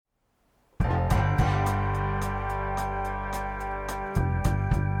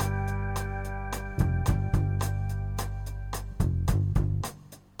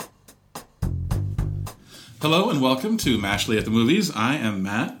Hello and welcome to Mashley at the Movies. I am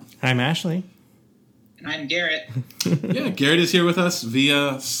Matt. I'm Ashley. And I'm Garrett. Yeah, Garrett is here with us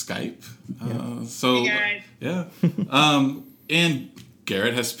via Skype. Hey guys. Yeah. And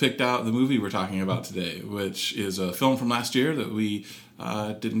Garrett has picked out the movie we're talking about today, which is a film from last year that we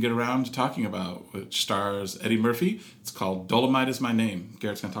didn't get around to talking about, which stars Eddie Murphy. It's called Dolomite Is My Name.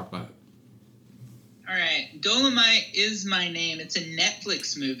 Garrett's going to talk about it. All right. Dolomite Is My Name. It's a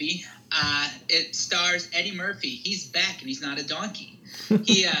Netflix movie. It stars Eddie Murphy. He's back and he's not a donkey.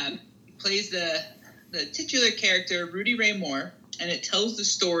 He plays the titular character, Rudy Ray Moore, and it tells the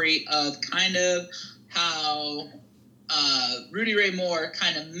story of kind of how Rudy Ray Moore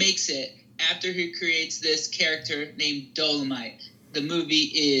kind of makes it after he creates this character named Dolomite. The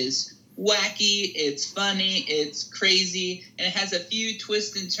movie is wacky, it's funny, it's crazy, and it has a few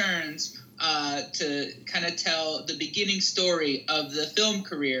twists and turns to kind of tell the beginning story of the film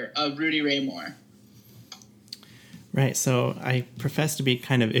career of Rudy Ray Moore. Right, so I profess to be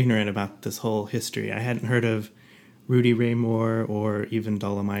kind of ignorant about this whole history. I hadn't heard of Rudy Ray Moore or even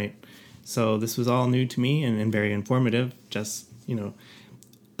Dolomite. So this was all new to me and very informative. Just,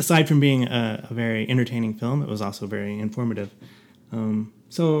 aside from being a very entertaining film, it was also very informative.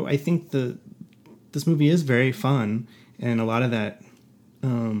 So I think this movie is very fun, and a lot of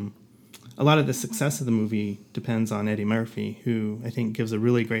the success of the movie depends on Eddie Murphy, who I think gives a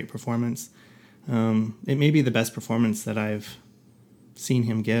really great performance. It may be the best performance that I've seen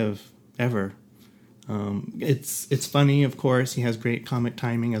him give ever. It's funny, of course. He has great comic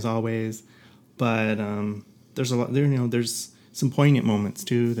timing as always, but there's a lot there. There's some poignant moments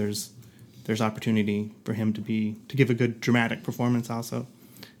too. There's opportunity for him to give a good dramatic performance also.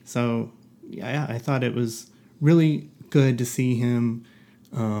 So yeah, I thought it was really good to see him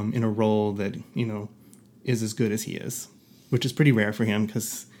in a role that is as good as he is, which is pretty rare for him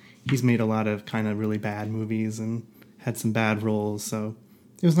because he's made a lot of kind of really bad movies and had some bad roles. So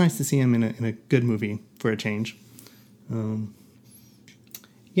it was nice to see him in a good movie for a change. And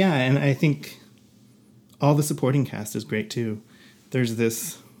I think all the supporting cast is great too. There's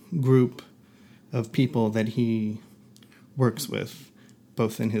this group of people that he works with,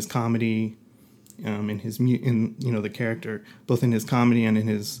 both in his comedy, the character, both in his comedy and in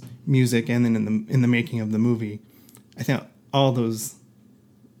his music, and then in the making of the movie. I think all those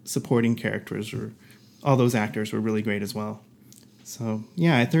supporting characters all those actors were really great as well. So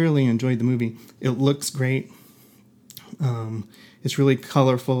yeah, I thoroughly enjoyed the movie. It looks great. It's really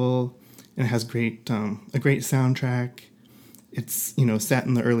colorful and it has a great soundtrack. It's set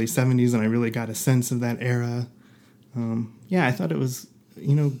in the early 70s, and I really got a sense of that era. I thought it was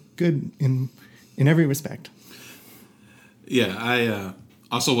good in every respect. Yeah, I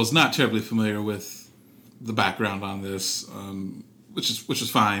also was not terribly familiar with the background on this, which is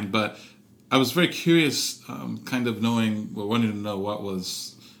fine, but I was very curious, wanting to know what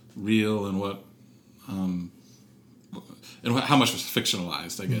was real and what how much was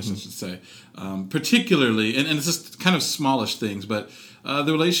fictionalized, I guess I should say. Particularly, and it's just kind of smallish things, but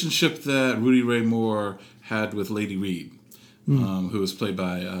the relationship that Rudy Ray Moore had with Lady Reed, who was played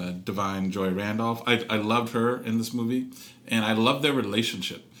by Divine Joy Randolph. I loved her in this movie, and I loved their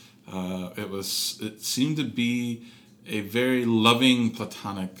relationship. It seemed to be a very loving,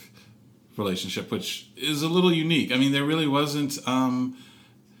 platonic relationship, which is a little unique. I mean, there really wasn't a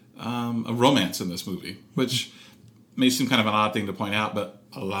romance in this movie, which may seem kind of an odd thing to point out, but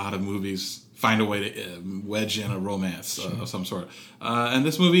a lot of movies find a way to wedge in a romance of some sort. And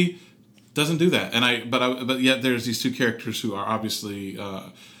this movie doesn't do that. But yet there's these two characters who are obviously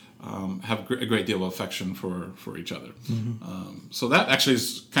have a great deal of affection for each other. So that actually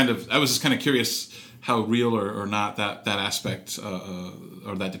is I was just kind of curious how real or not that aspect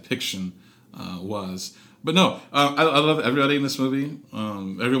or that depiction was. But no, I love everybody in this movie.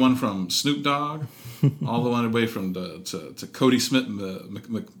 Everyone from Snoop Dogg all the way from to Cody Smith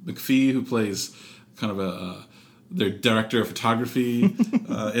McPhee, who plays kind of their director of photography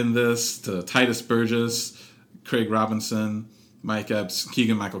in this, to Titus Burgess, Craig Robinson, Mike Epps,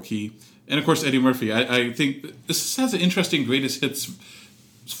 Keegan-Michael Key, and of course Eddie Murphy. I think this has an interesting greatest hits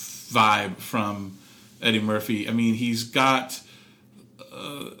vibe from Eddie Murphy. I mean, he's got...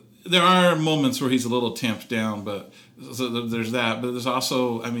 there are moments where he's a little tamped down, but so there's that. But there's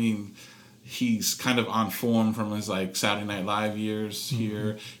also, he's kind of on form from his Saturday Night Live years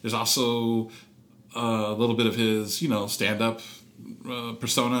here. There's also a little bit of his, stand-up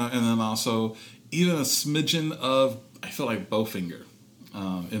persona, and then also even a smidgen of, I feel like, Bowfinger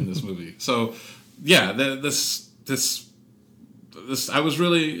in this movie. So, yeah, this I was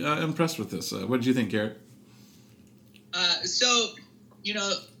really impressed with this. What did you think, Garrett? So,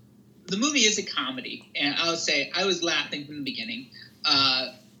 the movie is a comedy, and I'll say I was laughing from the beginning.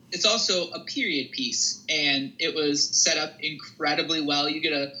 It's also a period piece, and it was set up incredibly well. You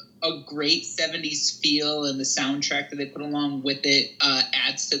get a great 70s feel, and the soundtrack that they put along with it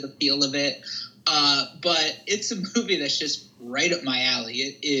adds to the feel of it. But it's a movie that's just right up my alley.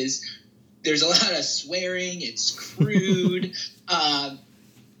 It is. There's a lot of swearing. It's crude.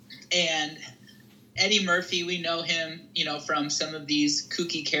 And Eddie Murphy, we know him, from some of these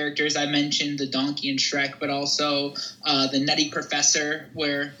kooky characters. I mentioned the donkey in Shrek, but also the Nutty Professor,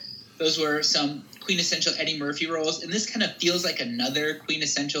 where those were some quintessential Eddie Murphy roles. And this kind of feels like another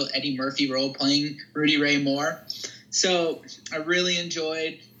quintessential Eddie Murphy role, playing Rudy Ray Moore. So I really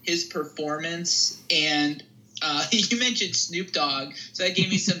enjoyed his performance. And you mentioned Snoop Dogg, so that gave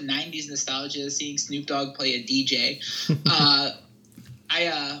me some 90s nostalgia, seeing Snoop Dogg play a DJ.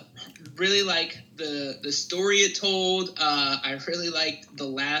 I really like the story it told. I really liked the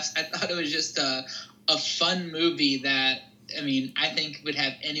laughs. I thought it was just a fun movie that, I think would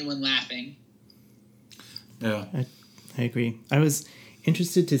have anyone laughing. Yeah. I agree. I was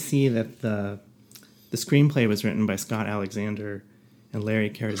interested to see that the screenplay was written by Scott Alexander and Larry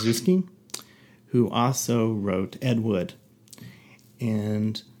Karaszewski, who also wrote Ed Wood.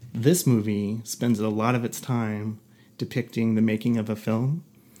 And this movie spends a lot of its time depicting the making of a film.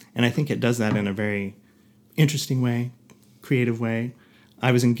 And I think it does that in a very interesting way, creative way.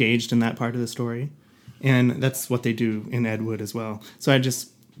 I was engaged in that part of the story. And that's what they do in Ed Wood as well. So I just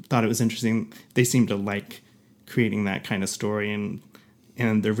thought it was interesting. They seem to like creating that kind of story, and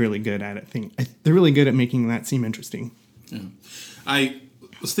they're really good at it. They're really good at making that seem interesting. Yeah. I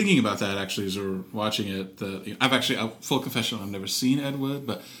was thinking about that, actually, as we were watching it. I've actually, full confession, I've never seen Ed Wood,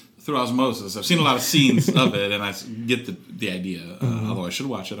 but through osmosis, I've seen a lot of scenes of it, and I get the idea. Although I should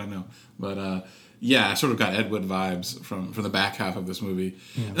watch it, I know. But I sort of got Ed Wood vibes from the back half of this movie.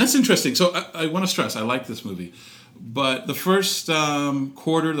 Yeah. And that's interesting. So I want to stress, I like this movie. But the first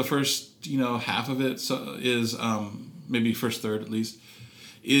quarter, the first half of it is, maybe first third at least,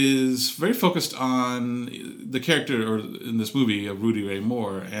 is very focused on the character, or in this movie, of Rudy Ray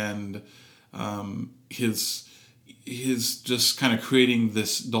Moore, and his just kind of creating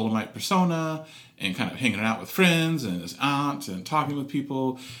this Dolomite persona, and kind of hanging out with friends and his aunt and talking with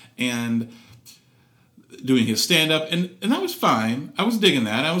people and doing his stand-up, and that was fine. I was digging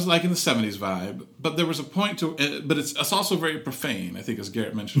that. I was liking the 70s vibe, but there was a point to but it's also very profane, I think, as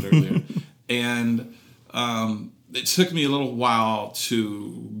Garrett mentioned earlier. And it took me a little while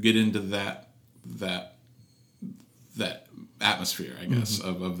to get into that atmosphere, I guess,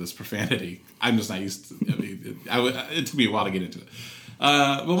 of this profanity. I'm just not used to it. It took me a while to get into it.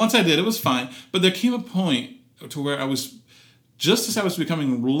 But once I did, it was fine. But there came a point to where I was, just as I was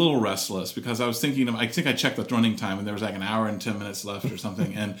becoming a little restless, because I was thinking I think I checked the running time, and there was like an hour and 10 minutes left or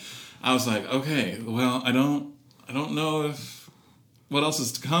something. And I was like, okay, well, I don't know what else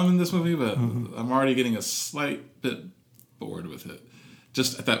is to come in this movie, but I'm already getting a slight bit bored with it,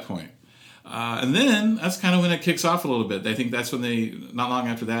 just at that point. And then that's kind of when it kicks off a little bit. I think that's when not long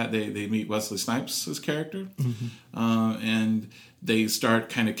after that, they meet Wesley Snipes' character, and they start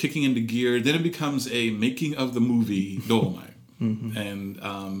kind of kicking into gear. Then it becomes a making of the movie Dolomite,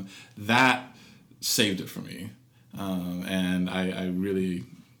 and that saved it for me, and I really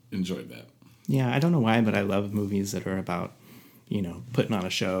enjoyed that. Yeah, I don't know why, but I love movies that are about putting on a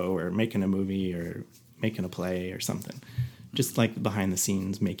show or making a movie or making a play or something. Just like the behind the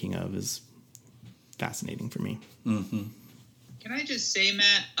scenes making of is fascinating for me. Mm-hmm. Can I just say,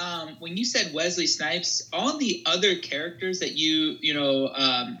 Matt, when you said Wesley Snipes, all the other characters that you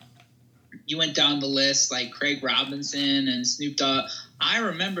went down the list, like Craig Robinson and Snoop Dogg, I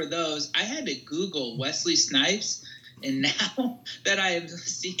remember those. I had to Google Wesley Snipes, and now that I am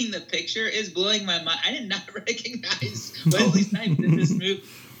seeing the picture, is blowing my mind. I did not recognize Wesley Snipes in this movie.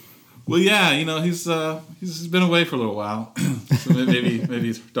 Well, yeah, he's been away for a little while, so maybe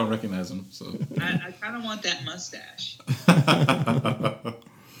you don't recognize him. So I kind of want that mustache.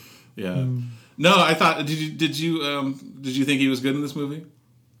 Yeah. No, I thought. Did you think he was good in this movie?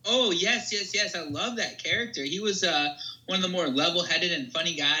 Oh yes. I love that character. He was one of the more level-headed and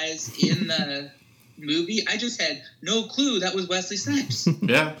funny guys in the movie. I just had no clue that was Wesley Snipes.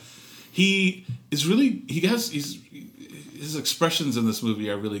 Yeah, he is really. His expressions in this movie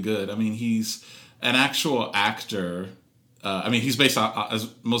are really good. I mean, he's an actual actor. He's based on, as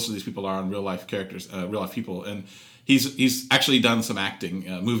most of these people are, on real life characters, real life people, and he's actually done some acting,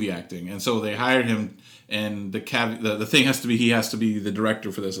 movie acting, and so they hired him. And the thing has to be, he has to be the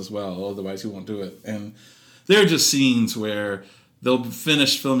director for this as well, otherwise he won't do it. And there are just scenes where they'll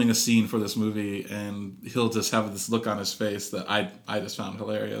finish filming a scene for this movie, and he'll just have this look on his face that I just found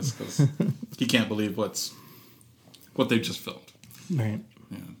hilarious because he can't believe what they've just filmed. Right.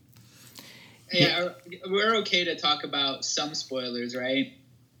 Yeah. Yeah, we're okay to talk about some spoilers, right?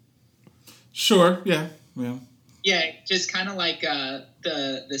 Sure. Yeah. Yeah. Yeah, just kind of like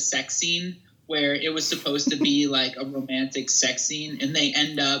the sex scene where it was supposed to be like a romantic sex scene, and they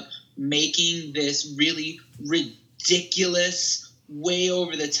end up making this really ridiculous, way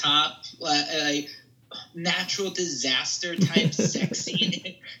over the top, like natural disaster type sex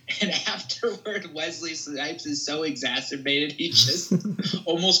scene. And afterward, Wesley Snipes is so exacerbated he just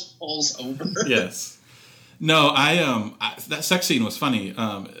almost falls over. Yes. No, that sex scene was funny,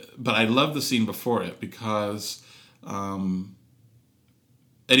 but I loved the scene before it because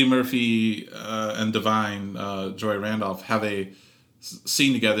Eddie Murphy and Divine, Joy Randolph, have a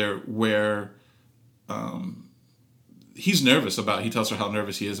scene together where he's nervous he tells her how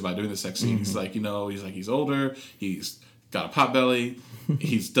nervous he is about doing the sex scene. Mm-hmm. He's older, he's got a pot belly,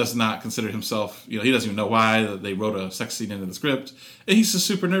 he does not consider himself, he doesn't even know why they wrote a sex scene into the script, and he's just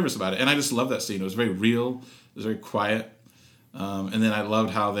super nervous about it. And I just love that scene. It was very real, it was very quiet, and then I loved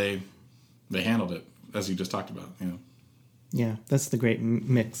how they handled it, as you just talked about. Yeah, that's the great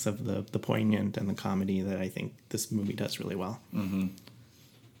mix of the poignant and the comedy that I think this movie does really well. Mm-hmm.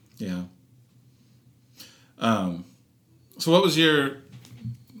 Yeah. So what was your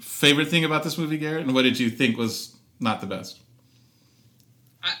favorite thing about this movie, Garrett? And what did you think was not the best?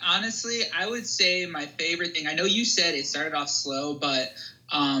 Honestly, I would say my favorite thing, I know you said it started off slow, but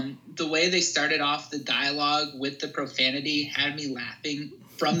the way they started off the dialogue with the profanity had me laughing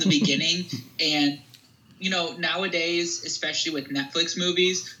from the beginning. And nowadays, especially with Netflix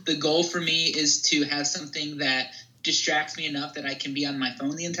movies, the goal for me is to have something that distracts me enough that I can be on my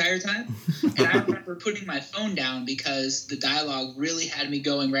phone the entire time. And I remember putting my phone down because the dialogue really had me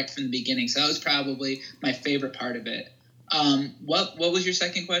going right from the beginning. So that was probably my favorite part of it. What was your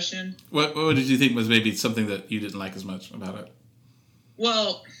second question? What did you think was maybe something that you didn't like as much about it?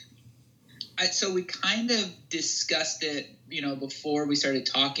 Well, so we kind of discussed it, before we started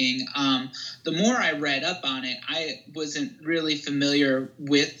talking. The more I read up on it, I wasn't really familiar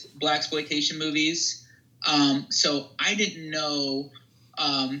with blaxploitation movies. So I didn't know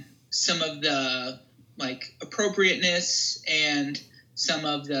some of the appropriateness and some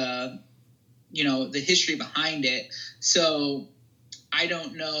of the the history behind it. So I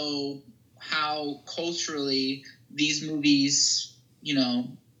don't know how culturally these movies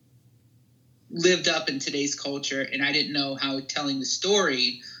lived up in today's culture, and I didn't know how telling the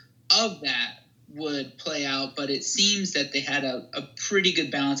story of that would play out, but it seems that they had a pretty good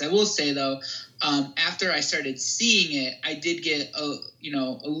balance. I will say though, after I started seeing it, I did get a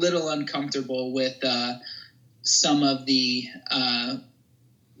little uncomfortable with some of the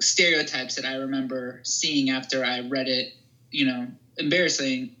stereotypes that I remember seeing after I read it,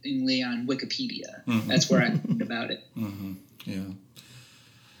 embarrassingly on Wikipedia. Mm-hmm. That's where I think about it. Mm-hmm. Yeah.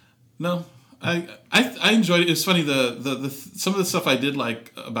 No, I enjoyed it. It's funny, the some of the stuff I did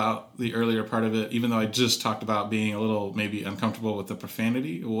like about the earlier part of it, even though I just talked about being a little maybe uncomfortable with the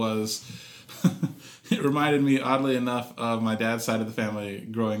profanity, was it reminded me, oddly enough, of my dad's side of the family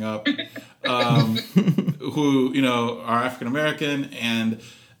growing up, who are African American, and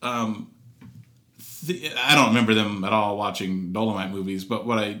I don't remember them at all watching Dolomite movies, but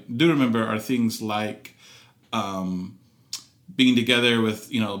what I do remember are things like being together with,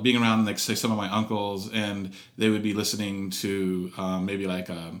 being around, like, say, some of my uncles, and they would be listening to maybe like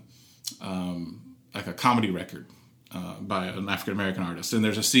a comedy record by an African-American artist. And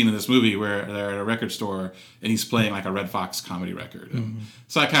there's a scene in this movie where they're at a record store and he's playing like a Red Fox comedy record. Mm-hmm.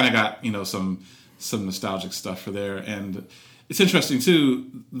 So I kind of got, some nostalgic stuff for there. And it's interesting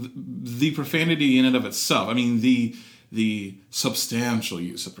too, the profanity in and of itself. I mean, the substantial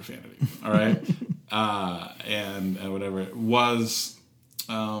use of profanity, all right? And whatever was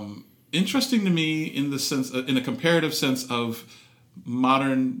interesting to me in the sense, in a comparative sense of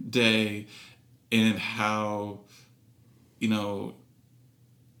modern day, and how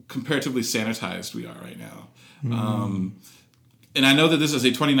comparatively sanitized we are right now. Mm-hmm. And I know that this is a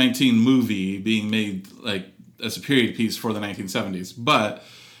 2019 movie being made like as a period piece for the 1970s, but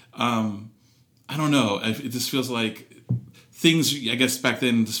I don't know. It just feels like things, I guess, back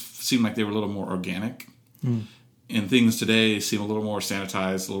then just seemed like they were a little more organic. Mm. And things today seem a little more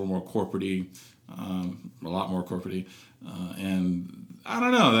sanitized, a little more corporate-y, a lot more corporate-y. And I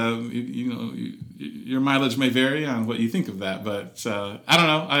don't know. Your mileage may vary on what you think of that, but I don't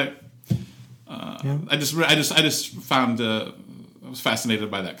know. I just found I was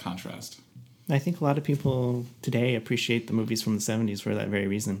fascinated by that contrast. I think a lot of people today appreciate the movies from the 70s for that very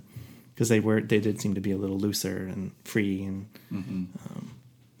reason, because they did seem to be a little looser and free, and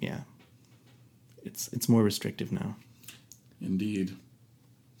yeah, it's more restrictive now. Indeed.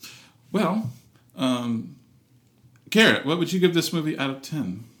 Well, Garrett, what would you give this movie out of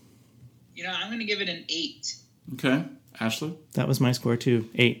 10? I'm going to give it an 8. Okay. Ashley? That was my score too.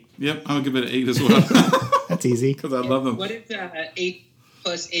 8. Yep, I'm going to give it an 8 as well. That's easy. Because I love them. What is 8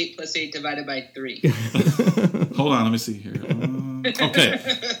 plus 8 plus 8 divided by 3? Hold on, let me see here. Okay.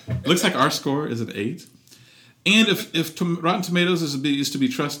 Looks like our score is an 8. And if Rotten Tomatoes used to be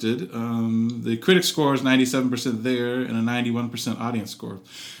trusted, the critic score is 97% there and a 91% audience score.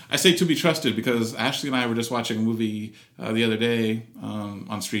 I say to be trusted because Ashley and I were just watching a movie the other day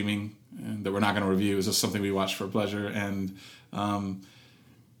on streaming, and that we're not going to review. It's just something we watched for pleasure, and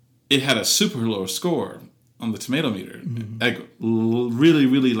it had a super low score on the tomato meter, like really,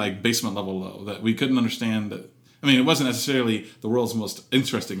 really like basement level low, that we couldn't understand. That I mean, it wasn't necessarily the world's most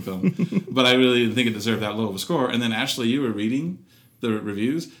interesting film, but I really didn't think it deserved that low of a score. And then Ashley, you were reading the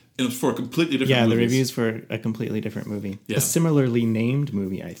reviews, and it was for a completely different the reviews for a completely different movie. Yeah. A similarly named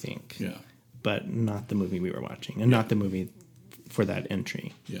movie, I think. Yeah. But not the movie we were watching, and not the movie for that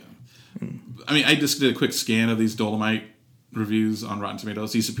entry. Yeah. I mean, I just did a quick scan of these Dolomite reviews on Rotten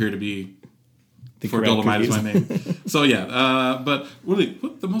Tomatoes. These appear to be for Dolomite reviews. is my name. So yeah, but really,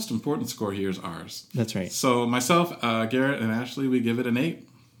 the most important score here is ours. That's right. So myself, Garrett, and Ashley, we give it an 8.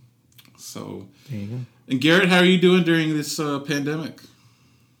 So there you go. And Garrett, how are you doing during this pandemic?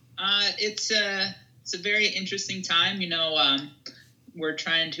 It's a very interesting time. We're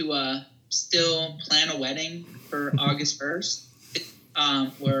trying to still plan a wedding for August 1st.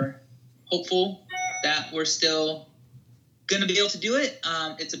 We're hopeful that we're still going to be able to do it.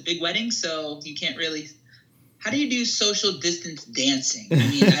 It's a big wedding, so you can't really. How do you do social distance dancing? I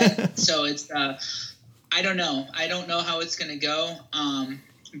mean, so it's. I don't know. I don't know how it's going to go.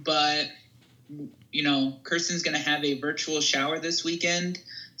 But Kirsten's going to have a virtual shower this weekend,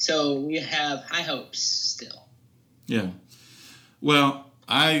 so we have high hopes still. Yeah. Well,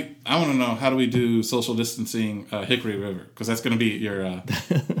 I want to know, how do we do social distancing Hickory River? Because that's going to be your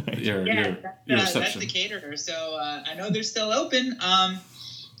reception. That's the caterer. So I know they're still open. Well,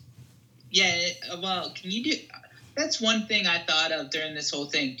 can you do? That's one thing I thought of during this whole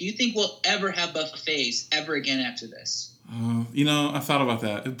thing. Do you think we'll ever have buffets ever again after this? I thought about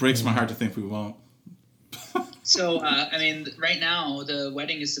that. It breaks my heart to think we won't. So, I mean, right now the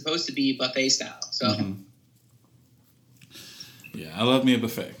wedding is supposed to be buffet style. So. Mm-hmm. Yeah, I love me a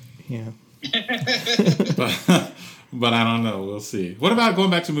buffet. Yeah. But I don't know. We'll see. What about going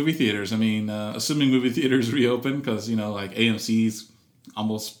back to movie theaters? I mean, assuming movie theaters reopen, because, like AMC's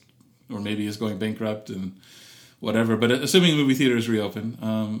almost, or maybe is going bankrupt and whatever. But assuming movie theaters reopen,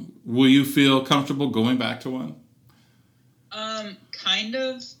 will you feel comfortable going back to one? Kind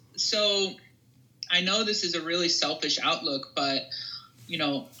of. So I know this is a really selfish outlook, but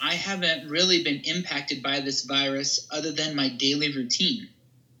I haven't really been impacted by this virus other than my daily routine.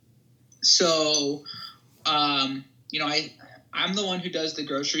 So, I'm the one who does the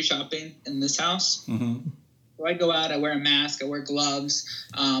grocery shopping in this house. Mm-hmm. So I go out, I wear a mask, I wear gloves.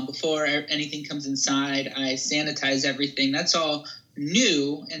 Before anything comes inside, I sanitize everything. That's all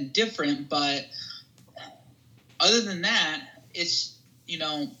new and different, but other than that, it's,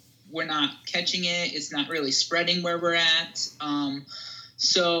 we're not catching it. It's not really spreading where we're at.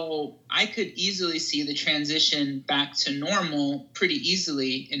 So I could easily see the transition back to normal pretty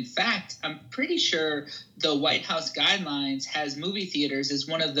easily. In fact, I'm pretty sure the White House guidelines has movie theaters as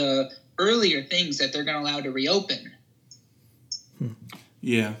one of the earlier things that they're going to allow to reopen.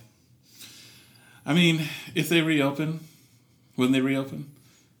 Yeah. I mean, if they reopen, when they reopen,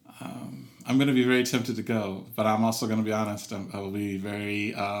 I'm going to be very tempted to go, but I'm also going to be honest. I will be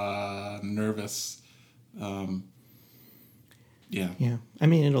very nervous. Yeah. I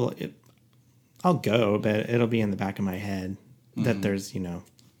mean, I'll go, but it'll be in the back of my head that there's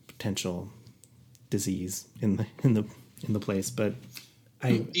potential disease in the place. But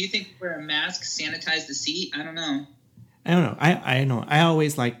do you think wear a mask, sanitize the seat? I don't know. I know. I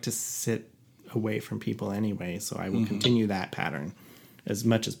always like to sit away from people anyway, so I will continue that pattern as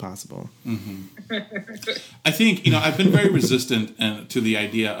much as possible. Mm-hmm. I think, I've been very resistant to the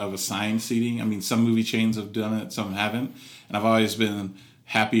idea of assigned seating. I mean, some movie chains have done it, some haven't. And I've always been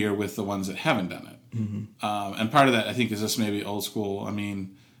happier with the ones that haven't done it. Mm-hmm. And part of that, I think, is just maybe old school. I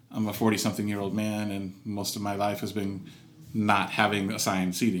mean, I'm a 40-something-year-old man, and most of my life has been not having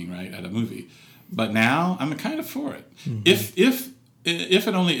assigned seating, right, at a movie. But now, I'm kind of for it. Mm-hmm. If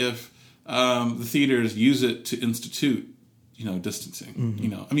and only if the theaters use it to institute distancing.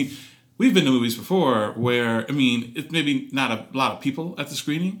 Mm-hmm. I mean, we've been to movies before where, I mean, it's maybe not a lot of people at the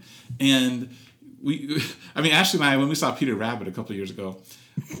screening. And Ashley and I, when we saw Peter Rabbit a couple of years ago,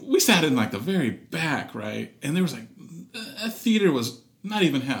 we sat in like the very back, right? And there was like, a theater was not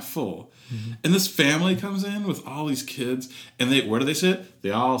even half full. Mm-hmm. And this family comes in with all these kids, and where do they sit?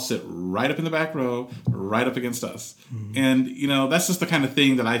 They all sit right up in the back row, right up against us. Mm-hmm. And, that's just the kind of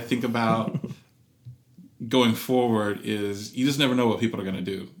thing that I think about going forward is you just never know what people are going to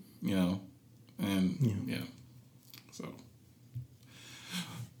do, and yeah. So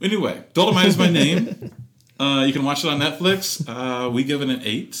anyway, Dolomite is my name. You can watch it on Netflix. We give it an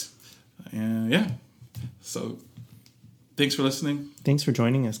 8. And yeah. So thanks for listening. Thanks for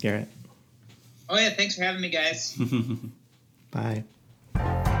joining us, Garrett. Oh, yeah. Thanks for having me, guys. Bye.